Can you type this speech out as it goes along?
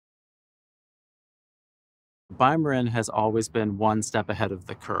BioMarin has always been one step ahead of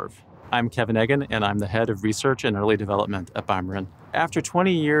the curve. I'm Kevin Eggan, and I'm the head of research and early development at BioMarin. After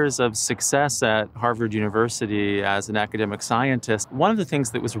 20 years of success at Harvard University as an academic scientist, one of the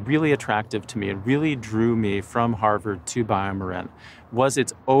things that was really attractive to me and really drew me from Harvard to BioMarin was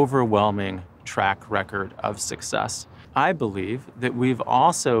its overwhelming track record of success. I believe that we've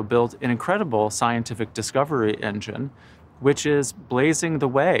also built an incredible scientific discovery engine which is blazing the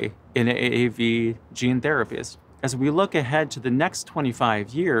way in AAV gene therapies. As we look ahead to the next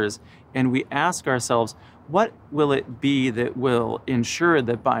 25 years and we ask ourselves, what will it be that will ensure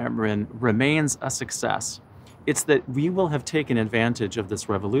that BioMarin remains a success? It's that we will have taken advantage of this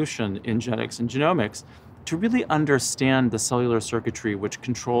revolution in genetics and genomics to really understand the cellular circuitry which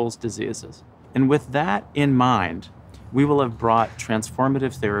controls diseases. And with that in mind, we will have brought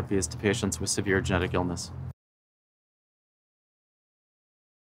transformative therapies to patients with severe genetic illness.